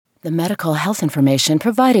The medical health information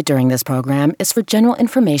provided during this program is for general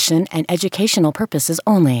information and educational purposes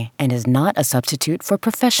only and is not a substitute for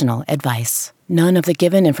professional advice. None of the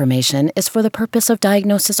given information is for the purpose of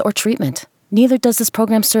diagnosis or treatment. Neither does this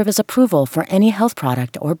program serve as approval for any health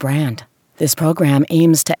product or brand. This program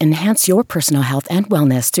aims to enhance your personal health and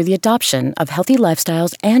wellness through the adoption of healthy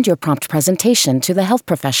lifestyles and your prompt presentation to the health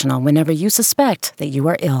professional whenever you suspect that you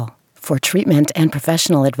are ill. For treatment and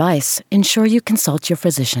professional advice, ensure you consult your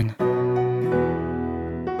physician.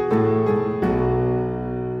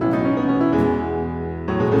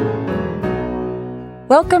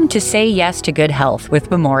 Welcome to Say Yes to Good Health with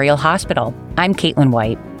Memorial Hospital. I'm Caitlin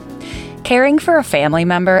White. Caring for a family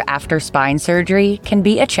member after spine surgery can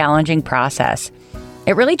be a challenging process.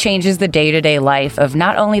 It really changes the day-to-day life of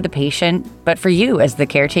not only the patient, but for you as the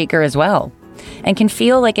caretaker as well, and can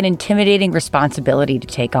feel like an intimidating responsibility to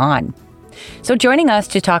take on. So joining us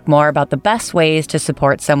to talk more about the best ways to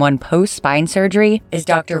support someone post-spine surgery is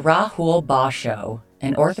Dr. Rahul Basho,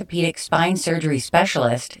 an orthopedic spine surgery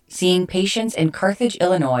specialist seeing patients in Carthage,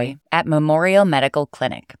 Illinois at Memorial Medical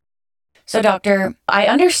Clinic. So doctor, I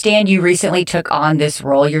understand you recently took on this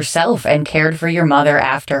role yourself and cared for your mother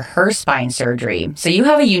after her spine surgery. So you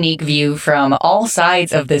have a unique view from all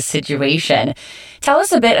sides of this situation. Tell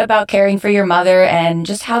us a bit about caring for your mother and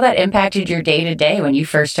just how that impacted your day-to-day when you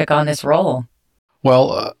first took on this role.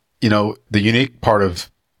 Well, the unique part of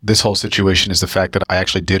this whole situation is the fact that I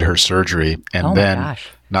actually did her surgery. And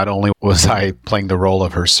not only was I playing the role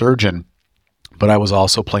of her surgeon, but I was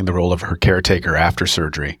also playing the role of her caretaker after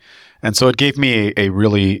surgery. And so it gave me a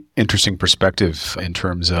really interesting perspective in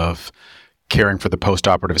terms of caring for the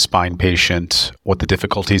postoperative spine patient, what the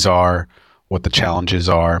difficulties are, what the challenges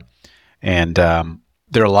are. And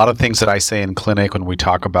there are a lot of things that I say in clinic when we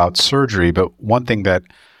talk about surgery, but one thing that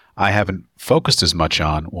I haven't focused as much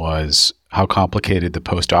on was how complicated the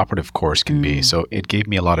postoperative course can be. So it gave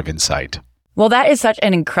me a lot of insight. Well, that is such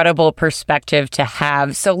an incredible perspective to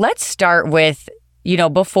have. So let's start with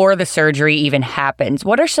before the surgery even happens.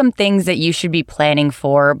 What are some things that you should be planning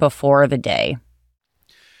for before the day?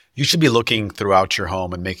 You should be looking throughout your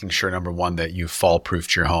home and making sure, number one, that you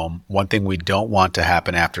fall-proofed your home. One thing we don't want to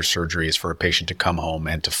happen after surgery is for a patient to come home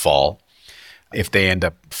and to fall. If they end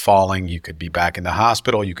up falling, you could be back in the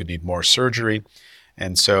hospital. You could need more surgery.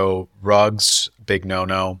 And so rugs, big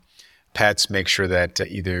no-no. Pets, make sure that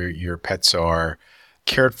either your pets are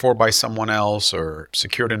cared for by someone else or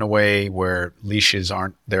secured in a way where leashes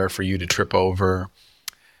aren't there for you to trip over.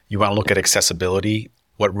 You want to look at accessibility.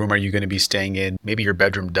 What room are you going to be staying in? Maybe your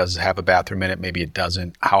bedroom does have a bathroom in it. Maybe it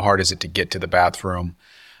doesn't. How hard is it to get to the bathroom?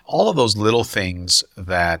 All of those little things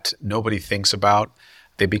that nobody thinks about,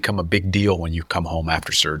 they become a big deal when you come home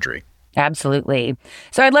after surgery. Absolutely.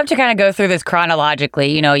 So I'd love to kind of go through this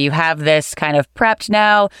chronologically. You have this kind of prepped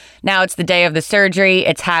now. Now it's the day of the surgery.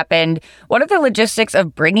 It's happened. What are the logistics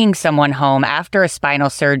of bringing someone home after a spinal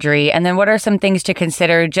surgery? And then what are some things to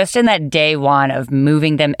consider just in that day one of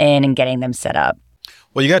moving them in and getting them set up?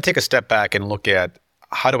 Well, you got to take a step back and look at,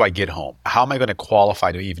 how do I get home? How am I going to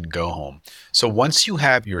qualify to even go home? So once you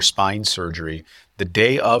have your spine surgery, the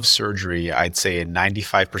day of surgery, I'd say in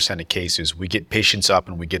 95% of cases, we get patients up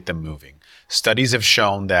and we get them moving. Studies have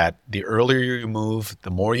shown that the earlier you move,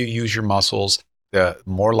 the more you use your muscles, the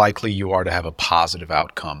more likely you are to have a positive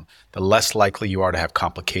outcome. The less likely you are to have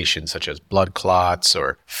complications such as blood clots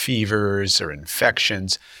or fevers or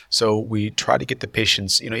infections. So we try to get the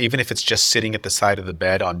patients, even if it's just sitting at the side of the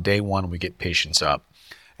bed, on day one, we get patients up.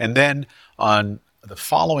 And then on the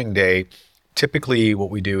following day, typically what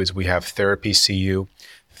we do is we have therapy see you.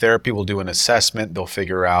 Therapy will do an assessment. They'll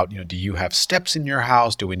figure out, do you have steps in your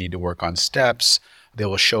house? Do we need to work on steps? They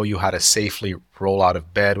will show you how to safely roll out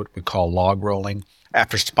of bed, what we call log rolling.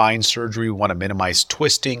 After spine surgery, we want to minimize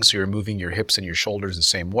twisting, so you're moving your hips and your shoulders the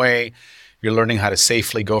same way. You're learning how to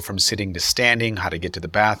safely go from sitting to standing, how to get to the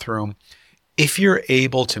bathroom. If you're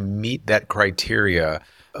able to meet that criteria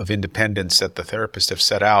of independence that the therapist have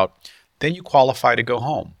set out, then you qualify to go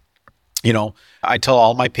home. I tell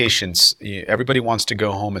all my patients, everybody wants to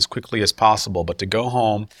go home as quickly as possible, but to go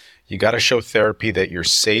home, you got to show therapy that you're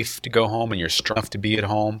safe to go home and you're strong enough to be at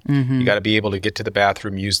home. Mm-hmm. You got to be able to get to the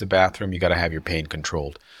bathroom, use the bathroom. You got to have your pain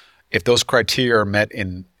controlled. If those criteria are met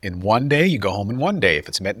in 1 day, you go home in 1 day. If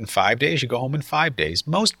it's met in 5 days, you go home in 5 days.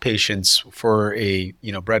 Most patients for a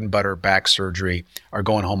bread and butter back surgery are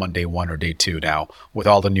going home on day 1 or day 2 now with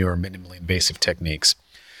all the newer minimally invasive techniques.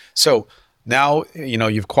 So now,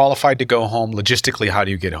 you've qualified to go home. Logistically, how do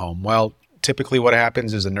you get home? Well, typically what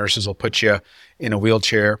happens is the nurses will put you in a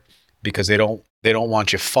wheelchair. because they don't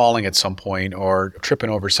want you falling at some point or tripping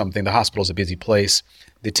over something. The hospital's a busy place.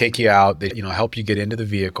 They take you out, they help you get into the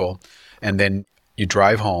vehicle, and then you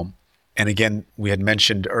drive home. And again, we had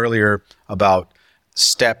mentioned earlier about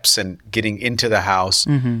steps and getting into the house.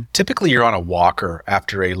 Typically, you're on a walker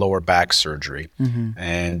after a lower back surgery,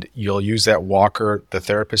 and you'll use that walker. The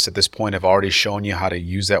therapists at this point have already shown you how to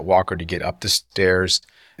use that walker to get up the stairs,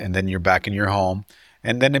 and then you're back in your home.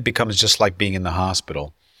 And then it becomes just like being in the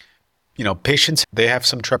hospital. Patients, they have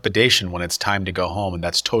some trepidation when it's time to go home, and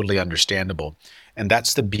that's totally understandable. And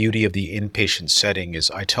that's the beauty of the inpatient setting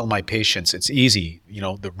is I tell my patients, it's easy.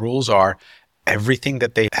 The rules are everything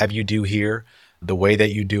that they have you do here, the way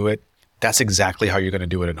that you do it, that's exactly how you're going to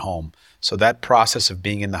do it at home. So that process of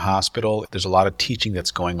being in the hospital, there's a lot of teaching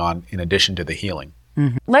that's going on in addition to the healing.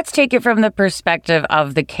 Let's take it from the perspective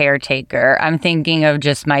of the caretaker. I'm thinking of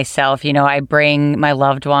just myself. I bring my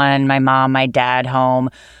loved one, my mom, my dad home.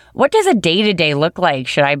 What does a day-to-day look like?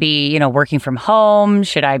 Should I be, working from home?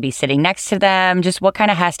 Should I be sitting next to them? Just what kind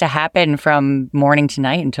of has to happen from morning to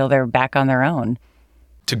night until they're back on their own?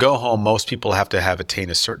 To go home, most people have to have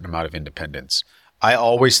attained a certain amount of independence. I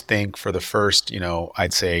always think for the first,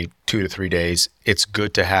 I'd say 2 to 3 days, it's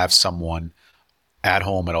good to have someone at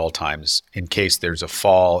home at all times in case there's a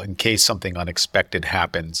fall, in case something unexpected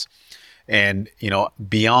happens. And,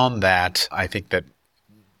 beyond that, I think that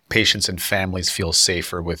patients and families feel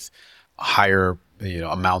safer with higher,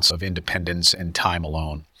 amounts of independence and time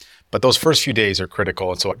alone. But those first few days are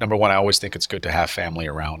critical. And so number one, I always think it's good to have family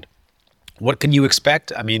around. What can you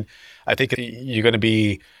expect? I think you're going to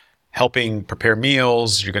be helping prepare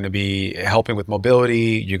meals, you're going to be helping with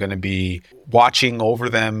mobility, you're going to be watching over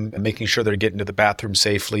them and making sure they're getting to the bathroom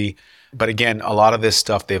safely. But again, a lot of this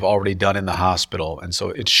stuff they've already done in the hospital. And so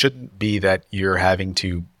it shouldn't be that you're having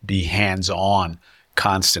to be hands-on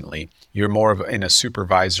constantly. You're more of in a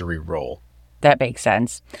supervisory role. That makes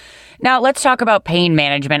sense. Now, let's talk about pain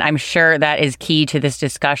management. I'm sure that is key to this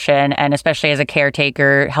discussion, and especially as a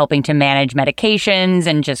caretaker, helping to manage medications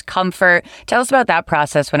and just comfort. Tell us about that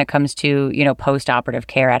process when it comes to, post-operative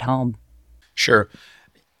care at home. Sure.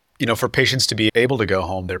 For patients to be able to go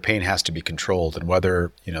home, their pain has to be controlled. And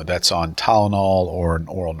whether, that's on Tylenol or an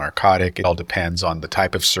oral narcotic, it all depends on the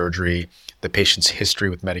type of surgery, the patient's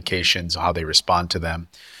history with medications, how they respond to them.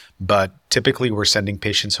 But typically, we're sending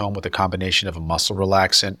patients home with a combination of a muscle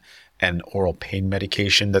relaxant and oral pain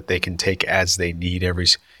medication that they can take as they need every,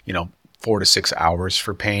 4 to 6 hours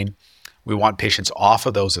for pain. We want patients off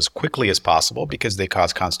of those as quickly as possible because they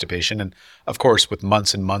cause constipation. And of course, with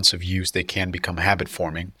months and months of use, they can become habit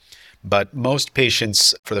forming. But most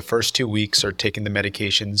patients for the first 2 weeks are taking the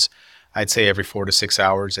medications, I'd say every 4 to 6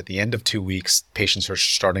 hours. At the end of 2 weeks, patients are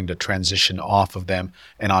starting to transition off of them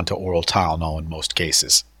and onto oral Tylenol in most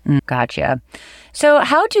cases. Gotcha. So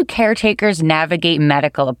how do caretakers navigate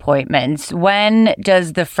medical appointments? When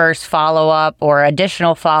does the first follow-up or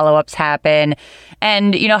additional follow-ups happen?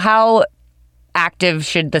 And, how active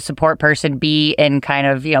should the support person be in kind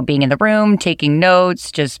of, being in the room, taking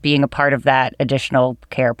notes, just being a part of that additional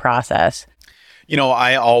care process?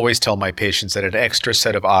 I always tell my patients that an extra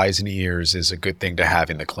set of eyes and ears is a good thing to have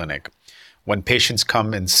in the clinic. When patients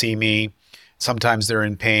come and see me, sometimes they're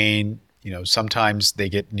in pain. Sometimes they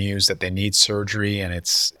get news that they need surgery and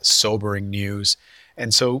it's sobering news.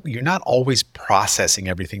 And so you're not always processing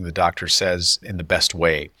everything the doctor says in the best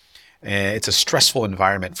way. It's a stressful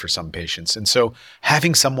environment for some patients. And so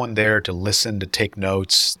having someone there to listen, to take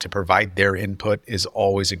notes, to provide their input is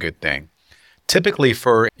always a good thing. Typically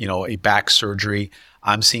for, a back surgery,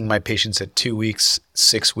 I'm seeing my patients at 2 weeks,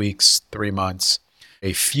 6 weeks, 3 months.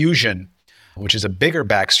 A fusion, which is a bigger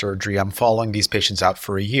back surgery, I'm following these patients out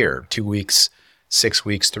for a year, 2 weeks, 6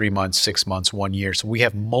 weeks, 3 months, 6 months, 1 year. So we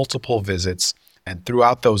have multiple visits. And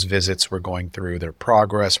throughout those visits, we're going through their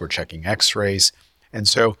progress, we're checking x-rays. And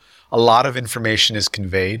so a lot of information is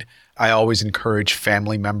conveyed. I always encourage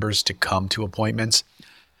family members to come to appointments.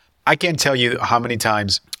 I can't tell you how many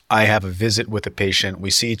times I have a visit with a patient.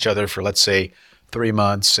 We see each other for, let's say, 3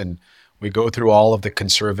 months, and we go through all of the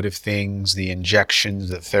conservative things, the injections,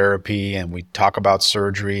 the therapy, and we talk about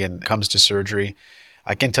surgery and it comes to surgery.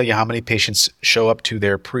 I can't tell you how many patients show up to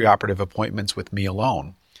their preoperative appointments with me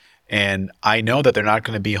alone. And I know that they're not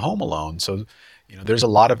going to be home alone. So, there's a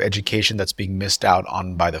lot of education that's being missed out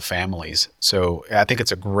on by the families. So I think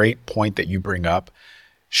it's a great point that you bring up.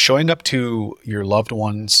 Showing up to your loved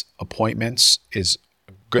one's appointments is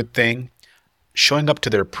a good thing. Showing up to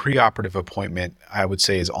their preoperative appointment, I would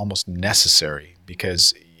say, is almost necessary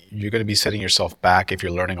because you're going to be setting yourself back if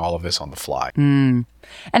you're learning all of this on the fly. And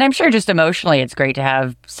I'm sure just emotionally, it's great to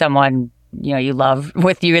have someone you love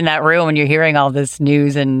with you in that room when you're hearing all this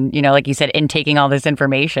news and, like you said, intaking all this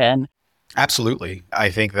information. Absolutely. I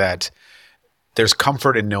think that there's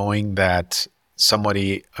comfort in knowing that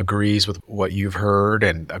somebody agrees with what you've heard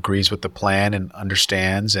and agrees with the plan and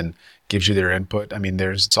understands and gives you their input. I mean,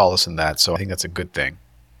 there's solace in that. So I think that's a good thing.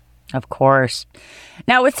 Of course.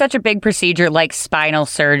 Now, with such a big procedure like spinal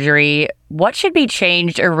surgery, what should be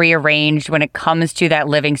changed or rearranged when it comes to that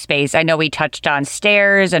living space? I know we touched on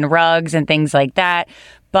stairs and rugs and things like that,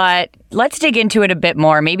 but let's dig into it a bit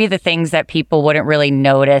more. Maybe the things that people wouldn't really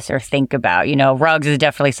notice or think about. Rugs is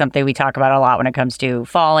definitely something we talk about a lot when it comes to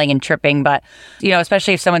falling and tripping, but,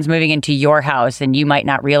 especially if someone's moving into your house and you might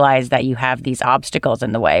not realize that you have these obstacles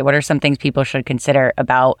in the way. What are some things people should consider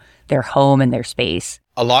about their home and their space?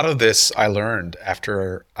 A lot of this I learned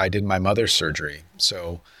after I did my mother's surgery.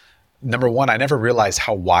 So number one, I never realized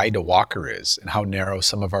how wide a walker is and how narrow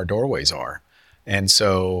some of our doorways are. And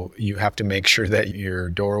so you have to make sure that your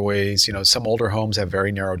doorways, some older homes have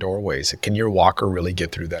very narrow doorways. Can your walker really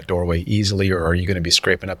get through that doorway easily, or are you going to be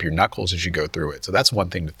scraping up your knuckles as you go through it? So that's one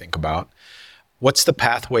thing to think about. What's the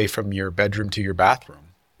pathway from your bedroom to your bathroom?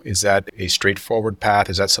 Is that a straightforward path?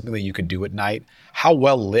 Is that something that you could do at night? How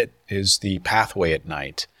well lit is the pathway at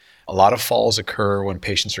night? A lot of falls occur when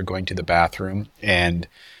patients are going to the bathroom. And,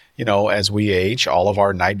 as we age, all of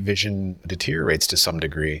our night vision deteriorates to some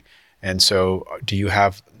degree. And so do you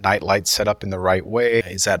have night lights set up in the right way?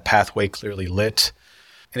 Is that pathway clearly lit?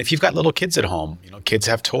 And if you've got little kids at home, kids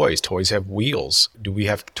have toys. Toys have wheels. Do we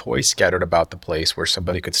have toys scattered about the place where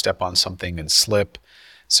somebody could step on something and slip?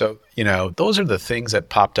 So, those are the things that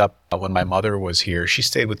popped up when my mother was here. She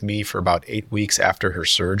stayed with me for about 8 weeks after her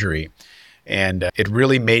surgery. And it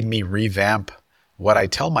really made me revamp what I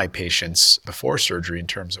tell my patients before surgery in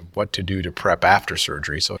terms of what to do to prep after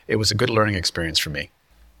surgery. So it was a good learning experience for me.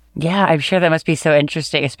 Yeah, I'm sure that must be so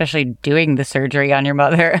interesting, especially doing the surgery on your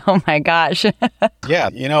mother. Oh my gosh. Yeah,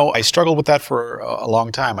 I struggled with that for a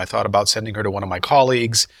long time. I thought about sending her to one of my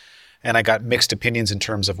colleagues. And I got mixed opinions in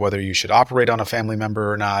terms of whether you should operate on a family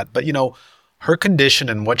member or not. But, her condition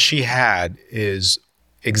and what she had is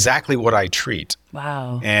exactly what I treat.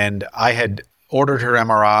 Wow. And I had ordered her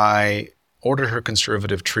MRI, ordered her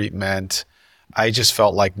conservative treatment. I just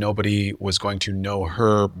felt like nobody was going to know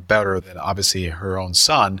her better than obviously her own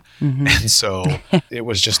son. Mm-hmm. And so it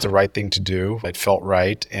was just the right thing to do. It felt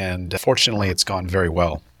right. And fortunately, it's gone very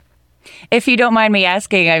well. If you don't mind me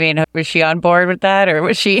asking, was she on board with that, or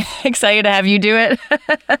was she excited to have you do it?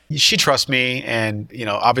 She trusts me. And,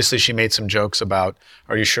 obviously she made some jokes about,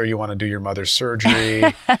 are you sure you want to do your mother's surgery?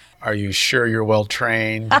 Are you sure you're well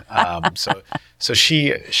trained? So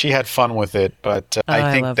she had fun with it. But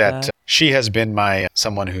I think that she has been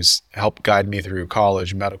someone who's helped guide me through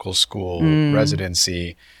college, medical school,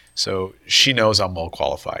 residency. So she knows I'm well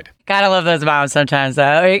qualified. Gotta love those moms sometimes,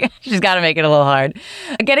 though. She's got to make it a little hard.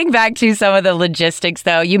 Getting back to some of the logistics,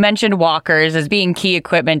 though, you mentioned walkers as being key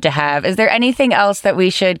equipment to have. Is there anything else that we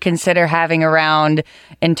should consider having around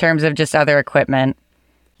in terms of just other equipment?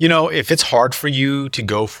 If it's hard for you to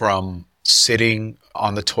go from sitting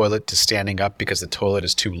on the toilet to standing up because the toilet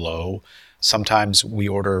is too low, sometimes we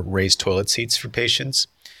order raised toilet seats for patients.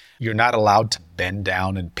 You're not allowed to bend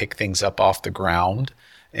down and pick things up off the ground.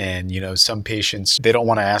 And, some patients, they don't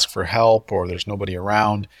want to ask for help or there's nobody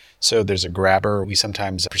around. So there's a grabber. We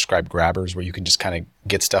sometimes prescribe grabbers where you can just kind of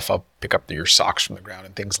get stuff up, pick up your socks from the ground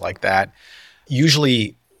and things like that.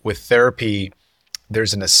 Usually with therapy,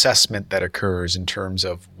 there's an assessment that occurs in terms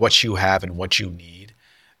of what you have and what you need.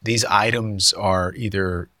 These items are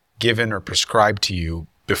either given or prescribed to you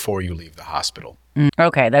before you leave the hospital.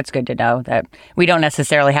 Okay, that's good to know that we don't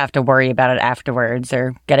necessarily have to worry about it afterwards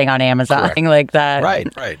or getting on Amazon, Correct. Thing like that.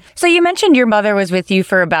 Right. So you mentioned your mother was with you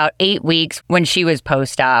for about 8 weeks when she was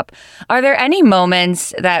post-op. Are there any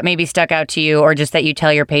moments that maybe stuck out to you or just that you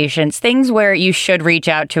tell your patients, things where you should reach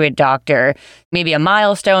out to a doctor, maybe a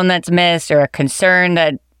milestone that's missed or a concern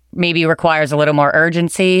that maybe requires a little more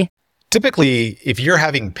urgency? Typically, if you're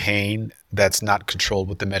having pain that's not controlled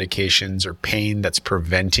with the medications or pain that's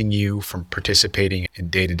preventing you from participating in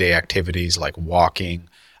day-to-day activities like walking,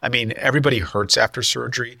 everybody hurts after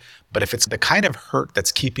surgery, but if it's the kind of hurt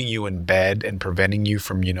that's keeping you in bed and preventing you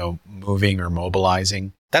from, moving or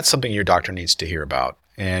mobilizing, that's something your doctor needs to hear about.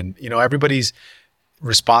 And, everybody's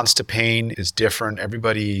response to pain is different.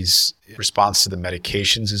 Everybody's response to the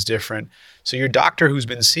medications is different. So your doctor who's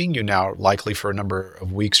been seeing you now likely for a number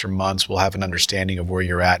of weeks or months will have an understanding of where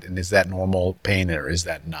you're at and is that normal pain or is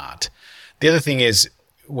that not? The other thing is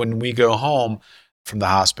when we go home from the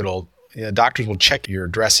hospital, doctors will check your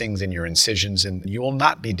dressings and your incisions, and you will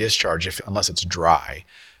not be discharged unless it's dry.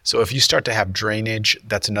 So if you start to have drainage,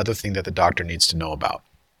 that's another thing that the doctor needs to know about.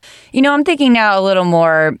 I'm thinking now a little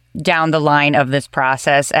more down the line of this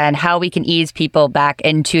process and how we can ease people back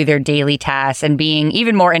into their daily tasks and being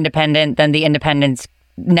even more independent than the independence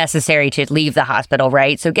necessary to leave the hospital,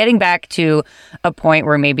 right? So getting back to a point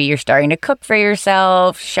where maybe you're starting to cook for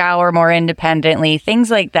yourself, shower more independently, things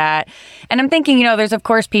like that. And I'm thinking, there's of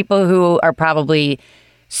course people who are probably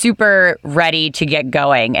super ready to get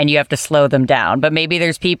going and you have to slow them down. But maybe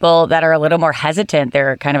there's people that are a little more hesitant.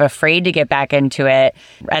 They're kind of afraid to get back into it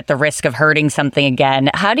at the risk of hurting something again.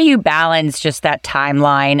 How do you balance just that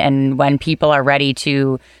timeline and when people are ready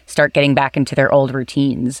to start getting back into their old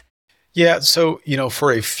routines? Yeah. So,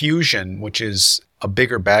 for a fusion, which is a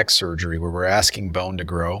bigger back surgery where we're asking bone to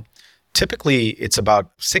grow, typically it's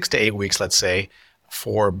about 6 to 8 weeks, let's say,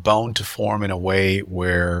 for bone to form in a way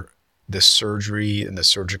where the surgery and the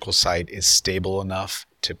surgical site is stable enough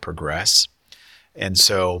to progress. And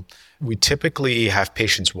so we typically have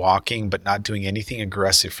patients walking, but not doing anything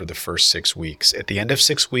aggressive for the first 6 weeks. At the end of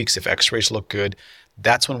 6 weeks, if x-rays look good,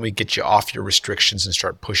 that's when we get you off your restrictions and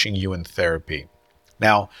start pushing you in therapy.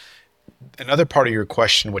 Now, another part of your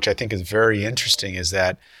question, which I think is very interesting, is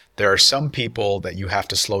that there are some people that you have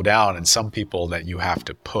to slow down and some people that you have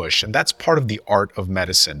to push. And that's part of the art of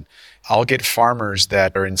medicine. I'll get farmers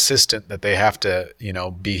that are insistent that they have to,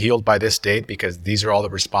 be healed by this date because these are all the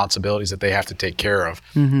responsibilities that they have to take care of.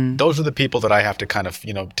 Mm-hmm. Those are the people that I have to kind of,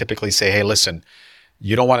 typically say, hey, listen,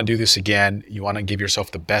 you don't want to do this again. You want to give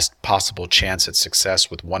yourself the best possible chance at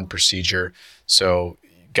success with one procedure. So you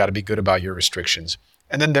got to be good about your restrictions.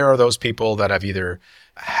 And then there are those people that have either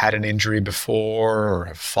had an injury before or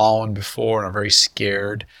have fallen before and are very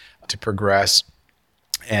scared to progress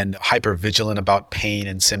and hypervigilant about pain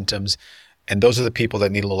and symptoms. And those are the people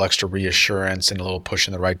that need a little extra reassurance and a little push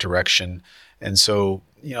in the right direction. And so,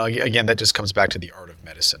 again, that just comes back to the art of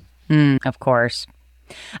medicine. Of course.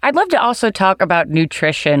 I'd love to also talk about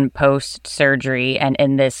nutrition post-surgery and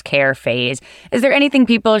in this care phase. Is there anything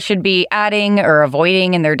people should be adding or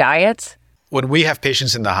avoiding in their diets? When we have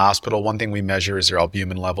patients in the hospital, one thing we measure is their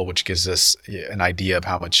albumin level, which gives us an idea of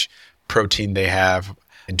how much protein they have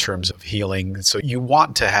in terms of healing. So you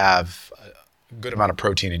want to have a good amount of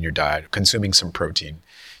protein in your diet, consuming some protein.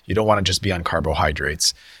 You don't want to just be on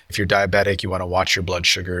carbohydrates. If you're diabetic, you want to watch your blood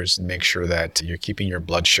sugars and make sure that you're keeping your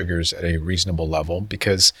blood sugars at a reasonable level,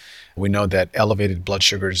 because we know that elevated blood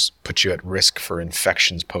sugars put you at risk for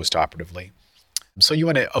infections post-operatively. So you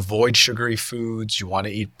want to avoid sugary foods. You want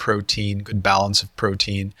to eat protein, good balance of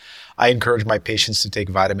protein. I encourage my patients to take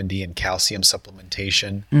vitamin D and calcium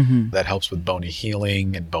supplementation. Mm-hmm. That helps with bone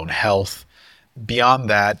healing and bone health. Beyond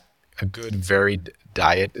that, a good varied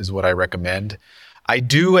diet is what I recommend. I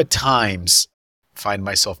do at times find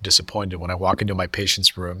myself disappointed when I walk into my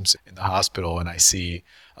patients' rooms in the hospital and I see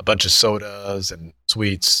a bunch of sodas and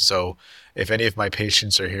sweets. So if any of my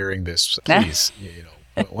patients are hearing this, please,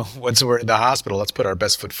 once we're in the hospital, let's put our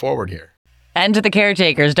best foot forward here. And to the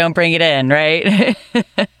caretakers, don't bring it in, right?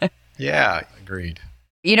 Yeah, agreed.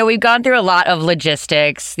 We've gone through a lot of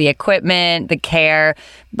logistics, the equipment, the care,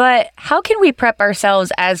 but how can we prep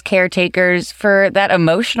ourselves as caretakers for that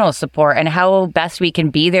emotional support and how best we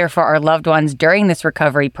can be there for our loved ones during this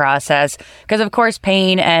recovery process? Because of course,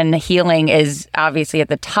 pain and healing is obviously at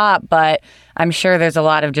the top, but I'm sure there's a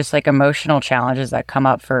lot of just emotional challenges that come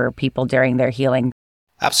up for people during their healing.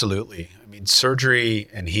 Absolutely. I mean, surgery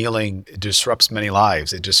and healing, it disrupts many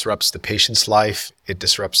lives. It disrupts the patient's life. It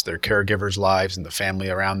disrupts their caregivers' lives and the family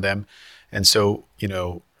around them. And so,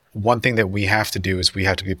 one thing that we have to do is we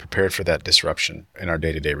have to be prepared for that disruption in our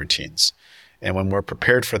day-to-day routines. And when we're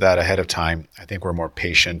prepared for that ahead of time, I think we're more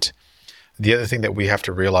patient. The other thing that we have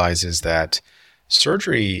to realize is that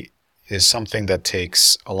surgery is something that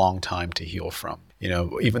takes a long time to heal from.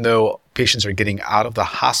 Even though patients are getting out of the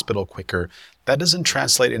hospital quicker, that doesn't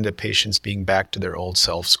translate into patients being back to their old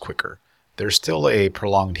selves quicker. There's still a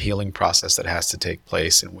prolonged healing process that has to take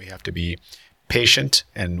place, and we have to be patient,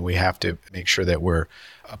 and we have to make sure that we're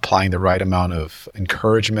applying the right amount of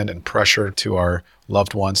encouragement and pressure to our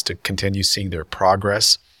loved ones to continue seeing their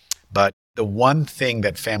progress. But the one thing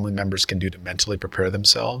that family members can do to mentally prepare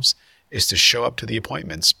themselves is to show up to the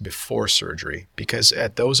appointments before surgery, because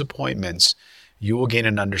at those appointments, you will gain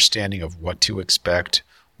an understanding of what to expect,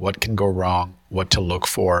 what can go wrong, what to look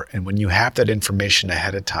for. And when you have that information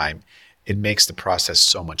ahead of time, it makes the process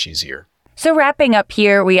so much easier. So wrapping up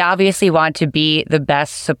here, we obviously want to be the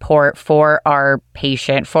best support for our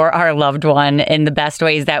patient, for our loved one in the best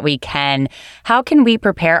ways that we can. How can we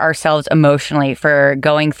prepare ourselves emotionally for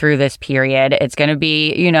going through this period? It's going to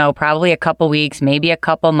be, probably a couple weeks, maybe a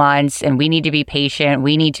couple months, and we need to be patient.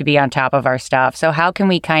 We need to be on top of our stuff. So how can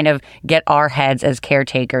we kind of get our heads as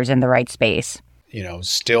caretakers in the right space?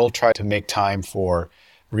 Still try to make time for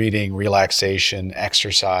reading, relaxation,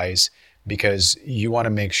 exercise, because you want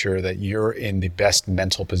to make sure that you're in the best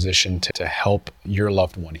mental position to help your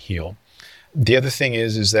loved one heal. The other thing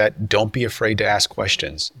is that don't be afraid to ask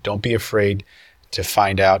questions. Don't be afraid to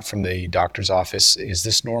find out from the doctor's office, is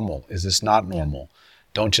this normal? Is this not normal?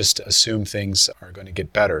 Don't just assume things are going to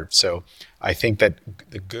get better. So I think that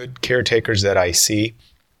the good caretakers that I see,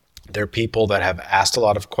 they're people that have asked a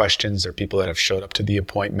lot of questions. They're people that have showed up to the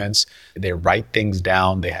appointments. They write things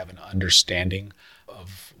down. They have an understanding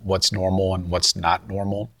of what's normal and what's not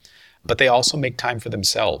normal. But they also make time for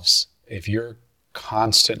themselves. If you're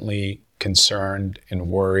constantly concerned and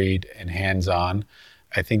worried and hands-on,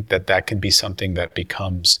 I think that can be something that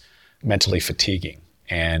becomes mentally fatiguing.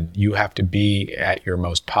 And you have to be at your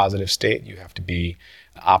most positive state. You have to be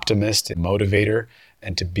an optimist and motivator.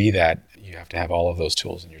 And to be that, you have to have all of those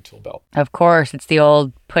tools in your tool belt. Of course. It's the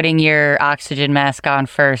old putting your oxygen mask on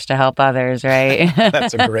first to help others, right?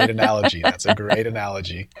 That's a great analogy.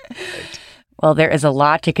 Right. Well, there is a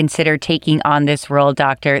lot to consider taking on this role,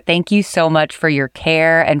 Doctor. Thank you so much for your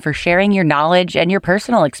care and for sharing your knowledge and your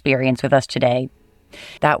personal experience with us today.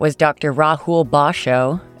 That was Dr. Rahul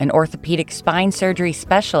Basho, an orthopedic spine surgery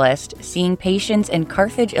specialist seeing patients in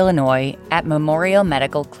Carthage, Illinois at Memorial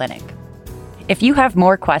Medical Clinic. If you have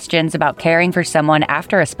more questions about caring for someone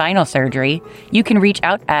after a spinal surgery, you can reach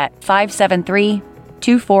out at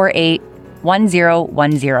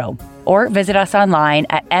 573-248-1010 or visit us online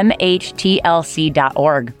at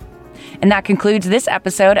mhtlc.org. And that concludes this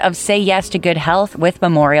episode of Say Yes to Good Health with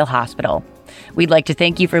Memorial Hospital. We'd like to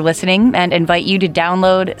thank you for listening and invite you to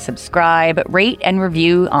download, subscribe, rate, and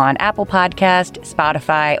review on Apple Podcast,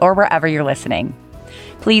 Spotify, or wherever you're listening.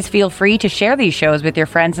 Please feel free to share these shows with your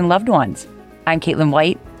friends and loved ones. I'm Caitlin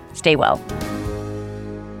White. Stay well.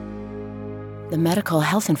 The medical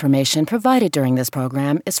health information provided during this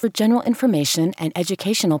program is for general information and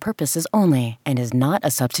educational purposes only and is not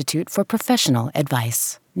a substitute for professional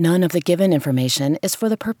advice. None of the given information is for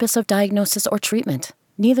the purpose of diagnosis or treatment.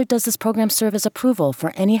 Neither does this program serve as approval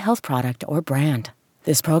for any health product or brand.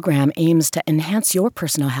 This program aims to enhance your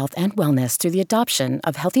personal health and wellness through the adoption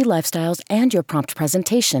of healthy lifestyles and your prompt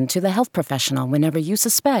presentation to the health professional whenever you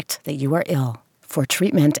suspect that you are ill. For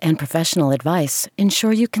treatment and professional advice,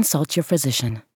 ensure you consult your physician.